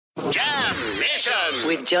Mission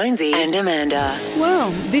with Jonesy and Amanda.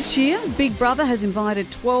 Well, this year, Big Brother has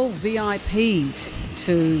invited 12 VIPs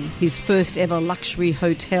to his first ever luxury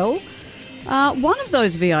hotel. One of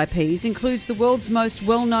those VIPs includes the world's most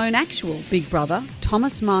well-known actual Big Brother,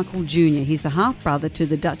 Thomas Markle Jr. He's the half-brother to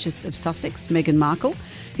the Duchess of Sussex, Meghan Markle.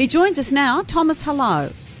 He joins us now. Thomas,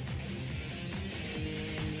 hello.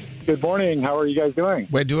 Good morning. How are you guys doing?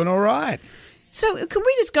 We're doing all right. So can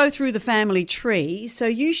we just go through the family tree? So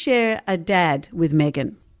you share a dad with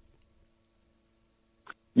Meghan.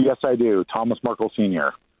 Yes, I do. Thomas Markle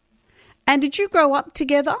Sr. And did you grow up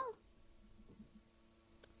together?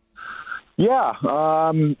 Yeah.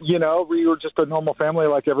 We were just a normal family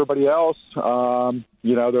like everybody else. There was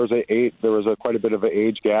quite a bit of an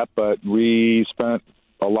age gap, but we spent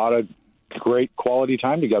a lot of great quality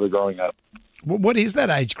time together growing up. What is that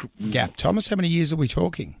age gap, Thomas? How many years are we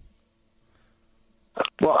talking?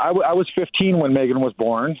 Well, I was 15 when Meghan was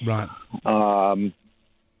born. Right.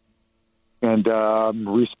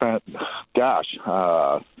 We spent,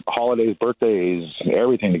 holidays, birthdays,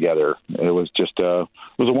 everything together. It was just it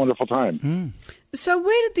was a wonderful time. Mm. So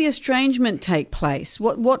where did the estrangement take place?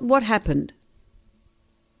 What happened?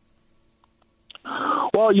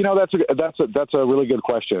 Well, that's a really good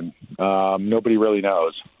question. Nobody really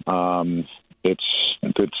knows. It's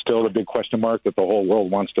still a big question mark that the whole world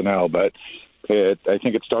wants to know, but I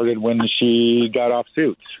think it started when she got off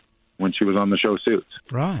Suits, when she was on the show Suits.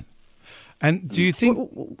 Right. And do you think,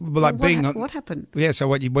 what happened? Yeah, so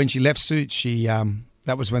when she left Suits, she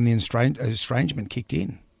that was when the estrangement kicked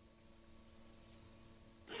in.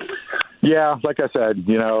 Yeah, like I said,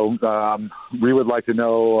 we would like to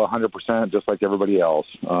know 100%, just like everybody else.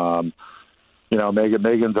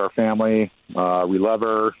 Megan's our family. We love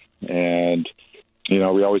her, and we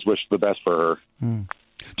always wish the best for her. Mm.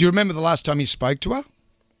 Do you remember the last time you spoke to her?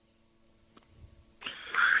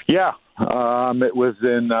 Yeah, it was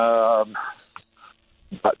in about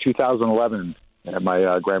 2011 at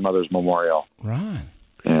my grandmother's memorial. Right.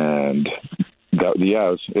 And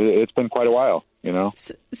it's been quite a while,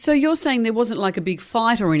 So you're saying there wasn't like a big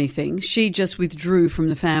fight or anything? She just withdrew from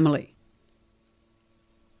the family?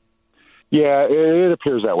 Yeah, it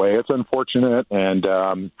appears that way. It's unfortunate, and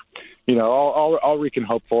all we can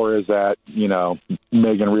hope for is that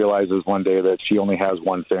Meghan realizes one day that she only has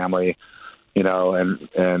one family,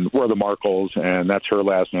 and we're the Markles, and that's her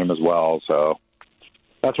last name as well. So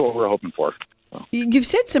that's what we're hoping for. You've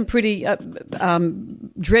said some pretty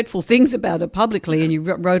dreadful things about her publicly, and you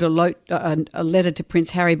wrote a letter to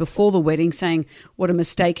Prince Harry before the wedding saying what a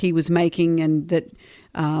mistake he was making, and that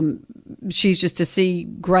she's just a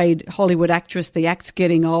C-grade Hollywood actress. The act's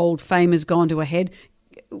getting old. Fame has gone to her head.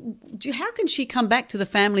 How can she come back to the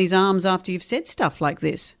family's arms after you've said stuff like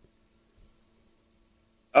this?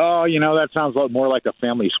 Oh, that sounds more like a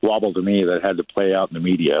family squabble to me that had to play out in the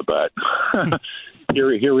media, but...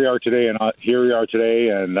 Here we are today,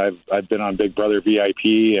 and I've been on Big Brother VIP,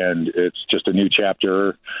 and it's just a new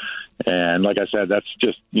chapter. And like I said, that's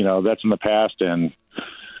just that's in the past, and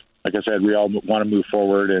like I said, we all want to move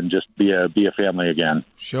forward and just be a family again.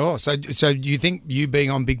 Sure. So do you think you being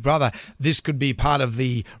on Big Brother, this could be part of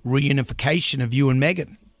the reunification of you and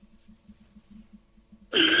Meghan?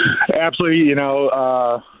 Absolutely.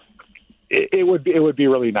 It would be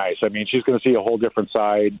really nice. I mean, she's going to see a whole different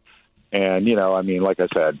side. And, like I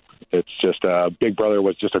said, it's just Big Brother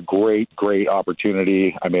was just a great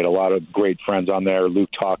opportunity. I made a lot of great friends on there. Luke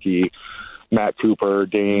Talkie, Matt Cooper,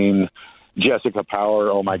 Dane, Jessica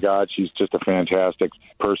Power. Oh, my God, she's just a fantastic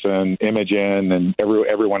person. Imogen and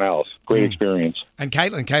everyone else. Great experience. And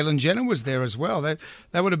Caitlyn Jenner was there as well. That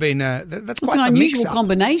would have been that's quite an a unusual mix-up.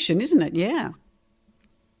 combination, isn't it? Yeah.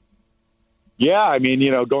 Yeah, I mean,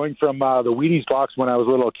 going from the Wheaties box when I was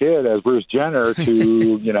a little kid as Bruce Jenner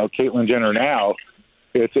to, Caitlyn Jenner now,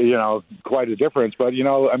 it's, quite a difference. But,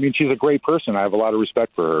 she's a great person. I have a lot of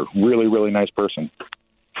respect for her. Really, really nice person.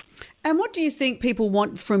 And what do you think people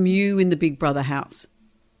want from you in the Big Brother house?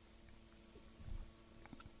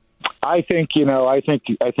 I think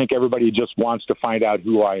everybody just wants to find out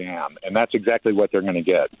who I am, and that's exactly what they're going to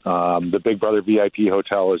get. The Big Brother VIP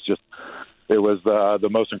hotel is just... It was the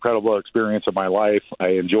most incredible experience of my life. I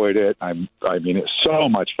enjoyed it. It's so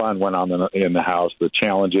much fun went on in the house, the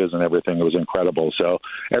challenges and everything. It was incredible. So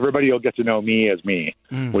everybody will get to know me as me,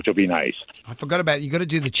 which will be nice. I forgot about it. You got to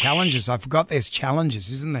do the challenges. I forgot there's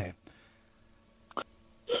challenges, isn't there?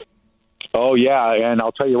 Oh, yeah, and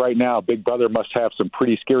I'll tell you right now, Big Brother must have some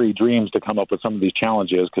pretty scary dreams to come up with some of these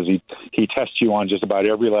challenges because he tests you on just about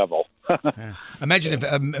every level. Yeah. Imagine if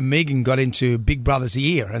Meghan got into Big Brother's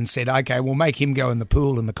ear and said, okay, we'll make him go in the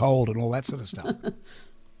pool in the cold and all that sort of stuff.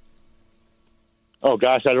 Oh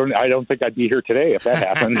gosh, I don't think I'd be here today if that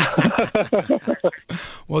happened.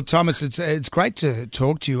 Well, Thomas, it's great to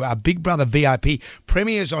talk to you. Our Big Brother VIP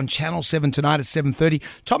premieres on Channel 7 tonight at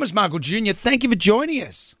 7:30. Thomas Markle Jr., thank you for joining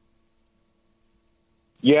us.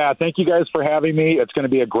 Yeah, thank you guys for having me. It's going to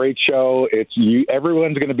be a great show.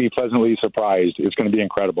 Everyone's going to be pleasantly surprised. It's going to be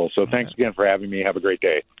incredible. So thanks again for having me. Have a great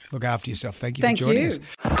day. Look after yourself. Thank you Thank for joining you.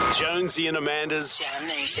 us. Jonesy and Amanda's Jam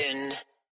Nation.